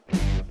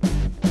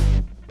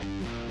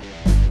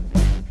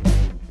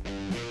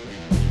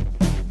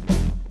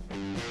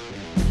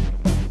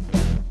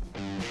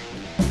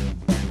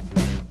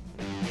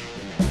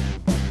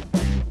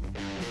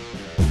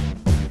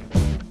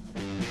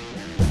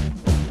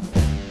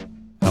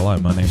Hello,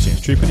 my name is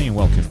James Trupany and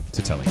welcome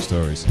to Telling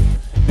Stories.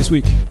 This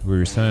week we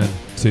return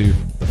to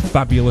the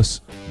fabulous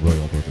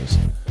Royal Brothers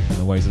and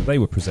the ways that they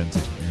were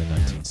presented in the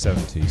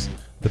 1970s.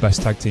 The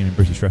best tag team in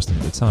British wrestling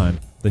at the time,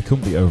 they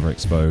couldn't be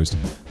overexposed,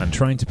 and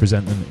trying to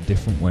present them in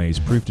different ways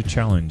proved a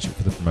challenge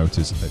for the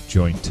promoters at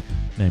Joint,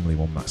 namely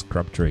one Max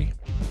Crabtree.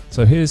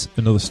 So here's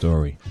another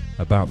story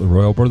about the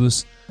Royal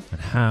Brothers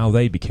and how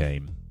they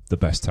became the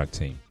best tag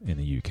team in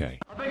the UK.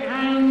 A big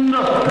hand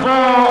for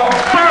Bert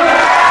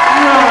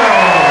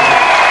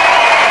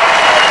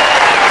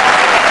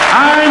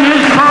and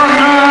his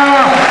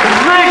partner,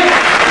 Vic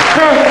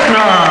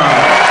Faulkner.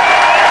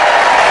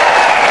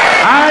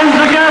 And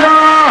together,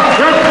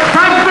 the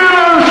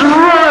fabulous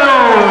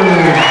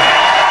Royals.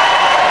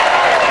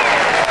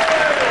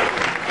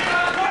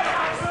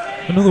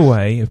 Another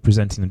way of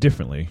presenting them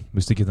differently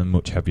was to give them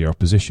much heavier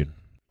opposition.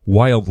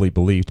 Wildly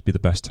believed to be the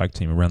best tag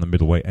team around the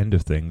middleweight end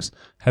of things,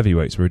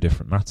 heavyweights were a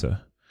different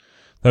matter.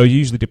 Though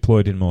usually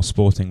deployed in more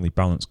sportingly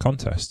balanced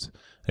contests,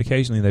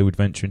 occasionally they would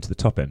venture into the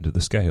top end of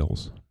the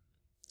scales.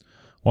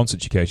 One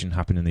such occasion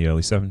happened in the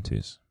early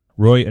 70s.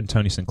 Roy and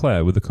Tony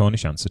Sinclair were the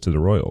Cornish answer to the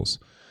Royals.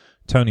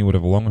 Tony would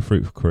have a long and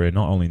fruitful career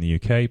not only in the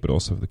UK but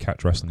also for the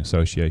Catch Wrestling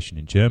Association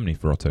in Germany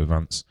for Otto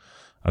Vance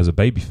as a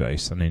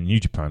babyface and in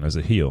New Japan as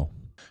a heel,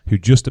 who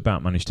just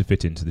about managed to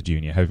fit into the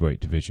junior heavyweight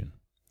division.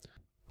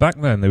 Back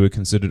then they were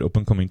considered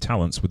up-and-coming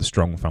talents with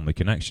strong family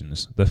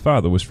connections. Their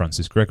father was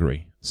Francis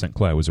Gregory.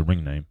 Sinclair was a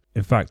ring name.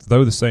 In fact,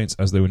 though the Saints,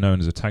 as they were known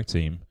as a tag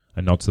team,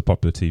 a nod to the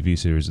popular TV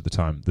series at the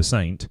time, The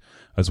Saint,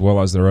 as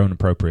well as their own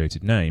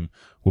appropriated name,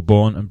 were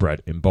born and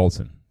bred in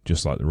Bolton,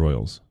 just like the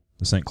Royals.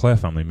 The St. Clair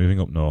family moving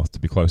up north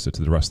to be closer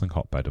to the wrestling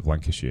hotbed of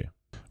Lancashire.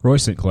 Roy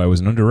Sinclair was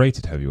an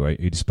underrated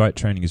heavyweight who, despite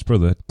training his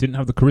brother, didn't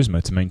have the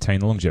charisma to maintain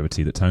the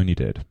longevity that Tony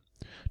did.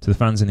 To the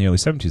fans in the early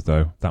 70s,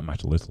 though, that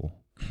mattered little.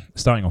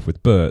 Starting off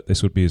with Bert,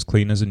 this would be as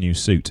clean as a new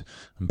suit,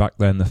 and back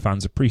then the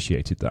fans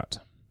appreciated that.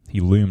 He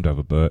loomed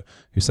over Bert,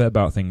 who set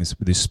about things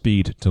with his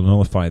speed to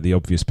nullify the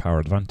obvious power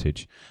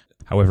advantage.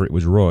 However, it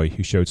was Roy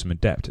who showed some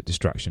adept at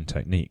distraction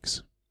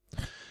techniques.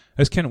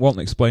 As Kent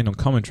Walton explained on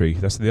commentary,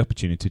 this had the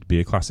opportunity to be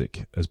a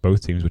classic, as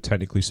both teams were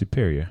technically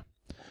superior.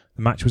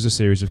 The match was a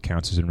series of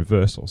counters and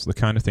reversals, the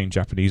kind of thing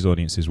Japanese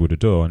audiences would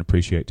adore and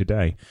appreciate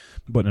today,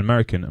 but an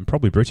American and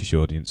probably British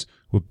audience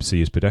would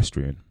see as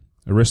pedestrian.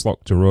 A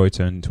wristlock to Roy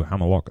turned into a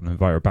hammerlock, and then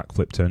via a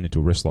backflip turned into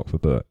a wristlock for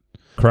Bert.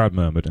 The crowd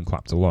murmured and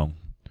clapped along.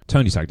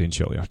 Tony tagged in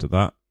shortly after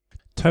that.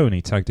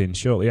 Tony tagged in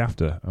shortly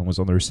after and was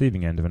on the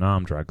receiving end of an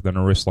arm drag, then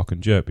a wristlock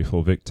and jerk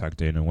before Vic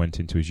tagged in and went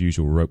into his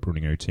usual rope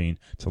running routine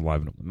to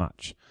liven up the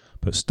match,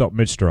 but stopped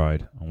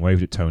mid-stride and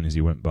waved at Tony as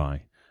he went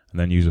by, and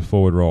then used a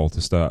forward roll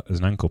to start as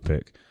an ankle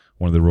pick,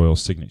 one of the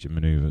Royals' signature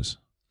manoeuvres.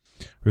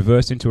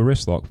 Reversed into a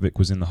wristlock, Vic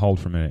was in the hold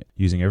for a minute,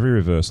 using every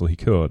reversal he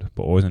could,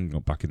 but always ending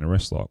up back in the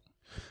wristlock.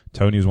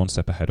 Tony was one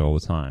step ahead all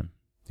the time.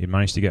 He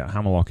managed to get a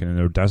hammerlock in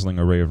a dazzling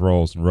array of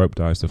rolls and rope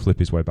dives to flip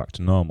his way back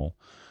to normal.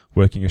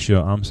 Working a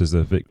short arm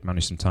scissor, Vic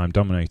managed some time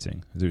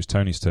dominating, as it was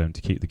Tony's turn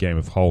to keep the game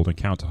of hold and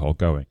counter-hold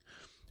going.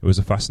 It was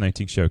a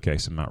fascinating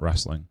showcase of mat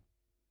wrestling.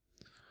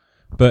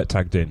 Bert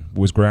tagged in, but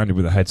was grounded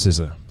with a head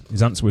scissor.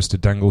 His answer was to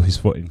dangle his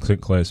foot in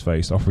Sinclair's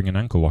face, offering an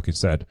ankle lock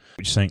instead,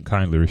 which Saint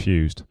kindly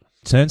refused.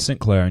 He turned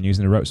Sinclair and,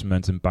 using the rope's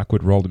momentum,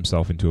 backward rolled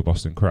himself into a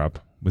Boston Crab.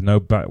 With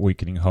no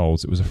back-weakening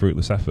holds, it was a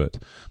fruitless effort,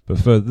 but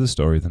further the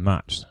story of the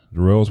match.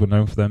 The Royals were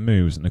known for their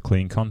moves, and a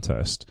clean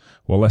contest,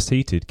 while less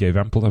heated, gave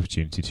ample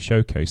opportunity to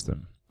showcase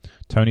them.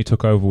 Tony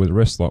took over with a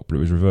wristlock, but it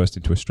was reversed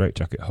into a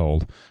straitjacket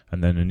hold,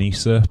 and then a knee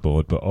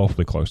surfboard, but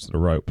awfully close to the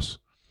ropes.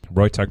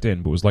 Roy tagged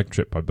in, but was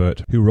leg-tripped by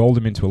Bert, who rolled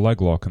him into a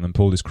leg lock and then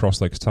pulled his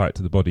cross legs tight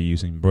to the body,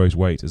 using Roy's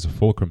weight as a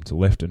fulcrum to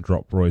lift and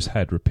drop Roy's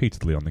head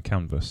repeatedly on the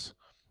canvas.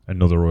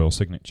 Another Royal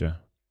signature.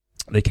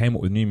 They came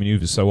up with new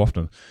manoeuvres so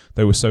often,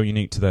 they were so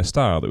unique to their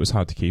style that it was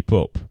hard to keep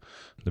up,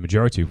 the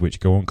majority of which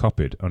go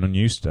uncopied and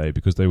unused today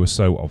because they were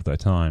so of their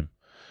time.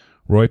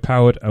 Roy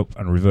powered up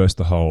and reversed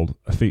the hold,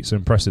 a feat so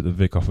impressive that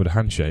Vic offered a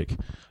handshake,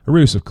 a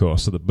ruse of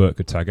course so that Bert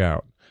could tag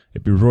out.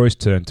 It'd be Roy's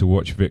turn to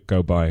watch Vic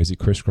go by as he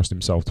crisscrossed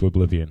himself to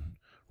oblivion.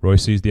 Roy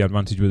seized the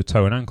advantage with a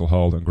toe and ankle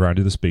hold and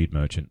grounded the speed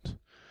merchant.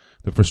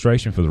 The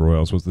frustration for the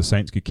Royals was the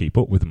Saints could keep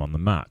up with them on the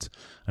mat,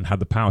 and had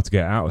the power to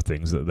get out of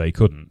things that they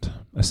couldn't.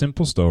 A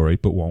simple story,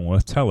 but one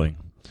worth telling.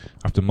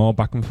 After more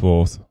back and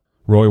forth,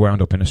 Roy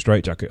wound up in a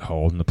straitjacket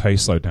hold and the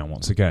pace slowed down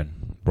once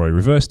again. Roy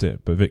reversed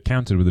it, but Vic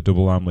countered with a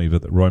double arm lever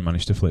that Roy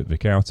managed to flip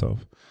Vic out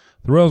of.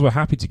 The Royals were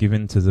happy to give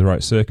in to the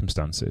right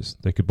circumstances.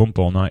 They could bump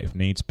all night if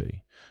needs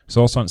be. It's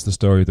also answers the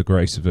story of the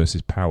grace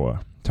versus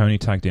power. Tony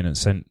tagged in and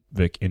sent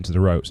Vic into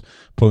the ropes,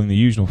 pulling the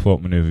usual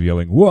fork manoeuvre,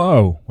 yelling,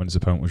 "Whoa!" when his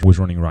opponent was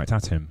running right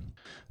at him.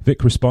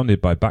 Vic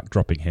responded by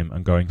backdropping him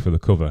and going for the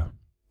cover.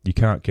 You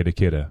can't kid a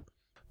kidder.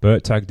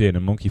 Bert tagged in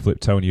and monkey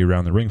flipped Tony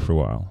around the ring for a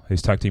while,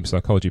 his tag team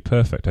psychology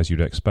perfect as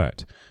you'd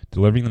expect,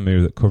 delivering the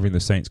move that covering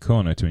the Saints'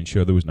 corner to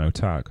ensure there was no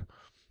tag.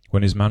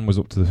 When his man was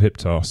up to the hip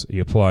toss, he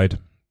applied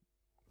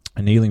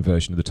a kneeling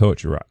version of the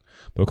torture rack,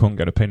 but couldn't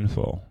get a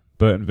pinfall.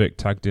 Bert and Vic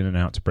tagged in and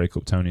out to break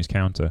up Tony's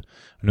counter,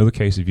 another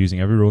case of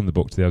using every rule in the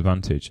book to their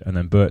advantage, and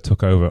then Bert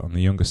took over on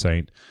the younger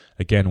Saint,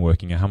 again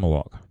working a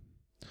hammerlock.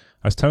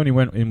 As Tony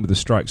went in with the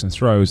strikes and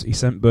throws, he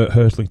sent Bert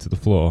hurtling to the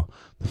floor.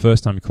 The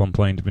first time he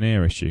complained of an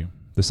ear issue.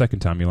 The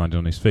second time he landed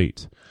on his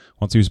feet.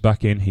 Once he was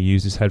back in, he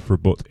used his head for a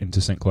butt into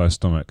St. Clair's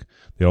stomach.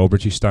 The old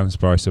British stands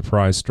by a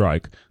surprise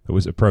strike that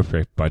was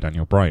appropriated by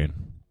Daniel Bryan.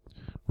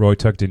 Roy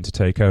tugged in to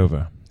take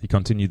over. He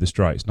continued the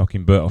strikes,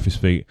 knocking Bert off his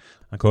feet,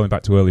 and calling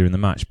back to earlier in the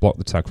match, blocked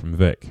the tag from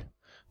Vic.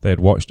 They had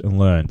watched and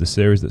learned the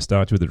series that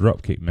started with a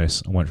dropkick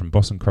miss and went from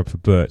Boston Crab for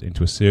Bert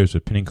into a series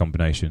of pinning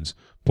combinations,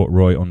 put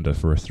Roy under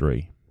for a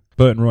 3.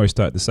 Bert and Roy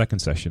started the second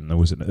session. There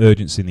was an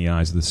urgency in the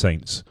eyes of the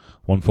Saints.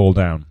 One fall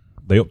down.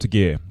 They upped a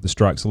gear, the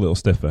strikes a little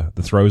stiffer,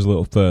 the throws a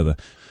little further,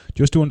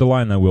 just to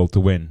underline their will to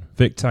win.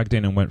 Vic tagged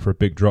in and went for a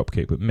big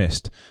dropkick but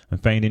missed,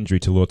 and feigned injury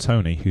to Lord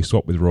Tony, who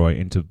swapped with Roy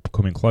into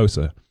coming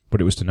closer, but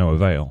it was to no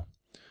avail.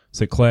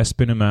 St. Clair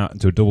spun him out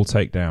into a double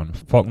takedown.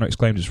 Faulkner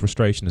exclaimed his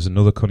frustration as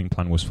another cunning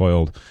plan was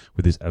foiled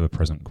with his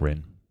ever-present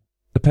grin.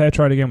 The pair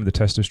tried again with a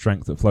test of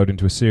strength that flowed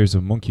into a series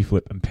of monkey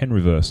flip and pin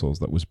reversals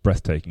that was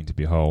breathtaking to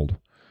behold.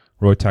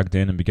 Roy tagged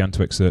in and began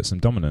to exert some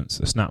dominance.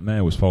 A snap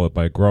mare was followed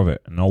by a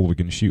grovet, an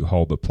Olwigan shoot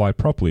hold that plied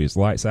properly as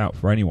lights out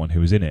for anyone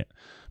who was in it,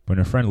 but in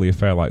a friendly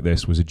affair like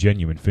this was a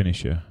genuine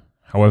finisher.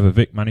 However,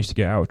 Vic managed to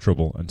get out of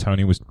trouble and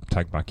Tony was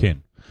tagged back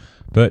in.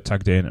 Bert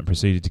tagged in and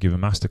proceeded to give a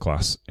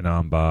masterclass in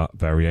armbar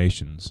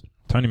variations.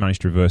 Tony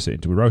managed to reverse it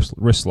into a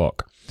wrist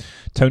lock.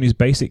 Tony's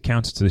basic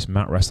counter to this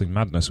mat wrestling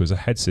madness was a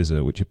head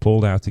scissor, which he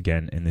pulled out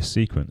again in this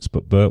sequence,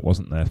 but Bert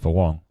wasn't there for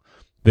long.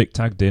 Vic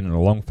tagged in and a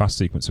long fast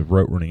sequence of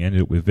rope running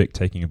ended up with Vic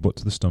taking a butt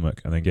to the stomach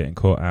and then getting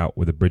caught out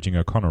with a bridging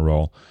O'Connor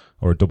roll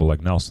or a double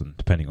leg Nelson,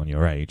 depending on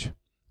your age,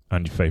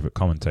 and your favourite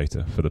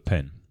commentator, for the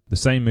pin. The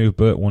same move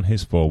Bert won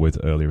his fall with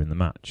earlier in the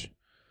match.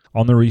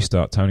 On the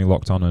restart, Tony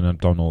locked on an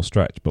abdominal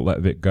stretch but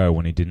let Vic go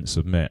when he didn't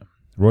submit.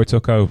 Roy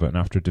took over and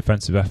after a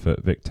defensive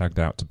effort, Vic tagged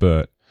out to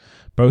Bert.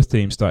 Both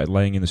teams started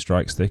laying in the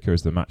strikes thicker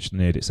as the match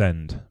neared its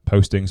end.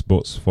 Postings,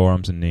 butts,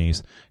 forearms and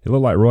knees. It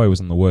looked like Roy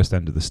was on the worst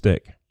end of the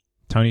stick.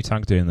 Tony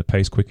tagged in and the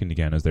pace quickened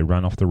again as they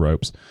ran off the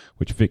ropes,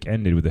 which Vic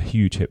ended with a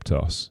huge hip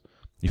toss.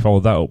 He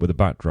followed that up with a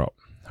backdrop.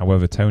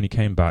 However, Tony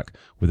came back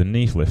with a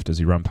knee lift as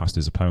he ran past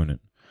his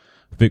opponent.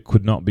 Vic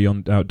could not be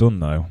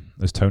outdone though.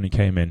 As Tony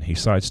came in, he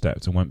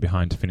sidestepped and went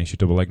behind to finish a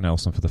double leg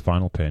Nelson for the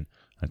final pin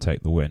and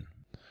take the win.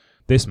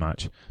 This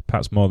match,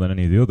 perhaps more than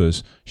any of the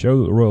others, showed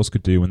what the Royals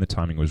could do when the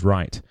timing was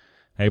right.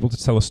 Able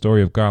to tell a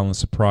story of guile and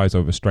surprise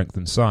over strength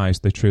and size,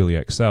 they truly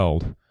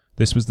excelled.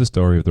 This was the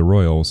story of the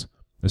Royals.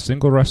 As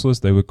single wrestlers,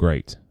 they were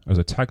great. As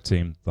a tag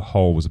team, the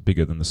whole was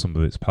bigger than the sum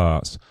of its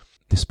parts,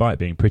 despite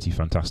being pretty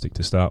fantastic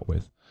to start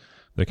with.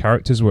 The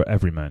characters were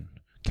everyman,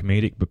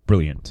 comedic but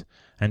brilliant,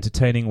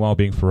 entertaining while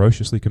being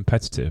ferociously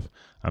competitive,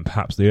 and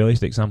perhaps the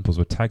earliest examples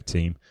of a tag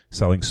team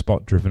selling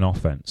spot-driven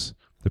offense,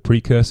 the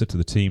precursor to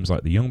the teams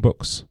like the Young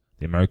Bucks,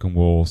 the American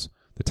Wolves,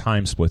 the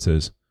Time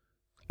Splitters,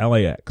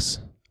 LAX,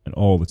 and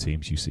all the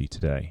teams you see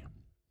today.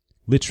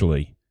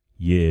 Literally,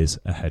 years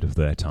ahead of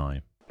their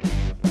time.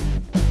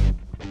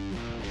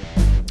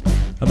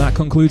 And that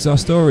concludes our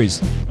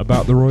stories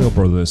about the Royal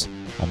Brothers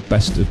on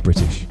Best of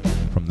British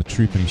from the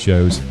Truepenny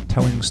Show's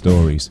Telling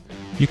Stories.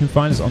 You can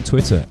find us on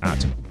Twitter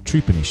at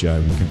Truepenny Show.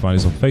 You can find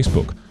us on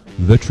Facebook,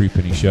 The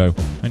Truepenny Show.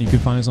 And you can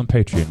find us on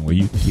Patreon, where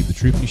you can keep the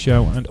Truepenny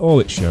Show and all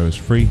its shows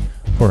free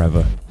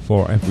forever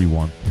for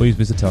everyone. Please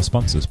visit our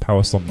sponsors,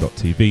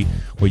 Powerslam.tv,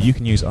 where you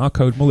can use our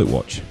code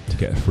MulletWatch to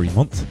get a free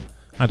month.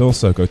 And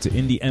also go to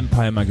Indie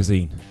Empire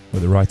magazine,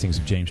 where the writings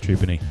of James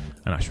Truepenny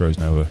and Ash Rose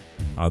Nova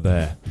are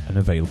there and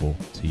available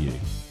to you.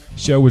 The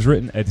show was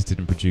written, edited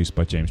and produced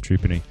by James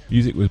Truepenny.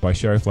 Music was by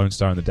Sheriff Lone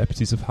Star and the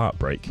Deputies of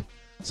Heartbreak.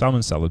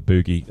 Salmon Salad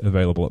Boogie,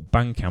 available at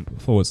Bandcamp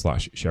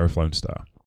 /Sheriff Lone Star.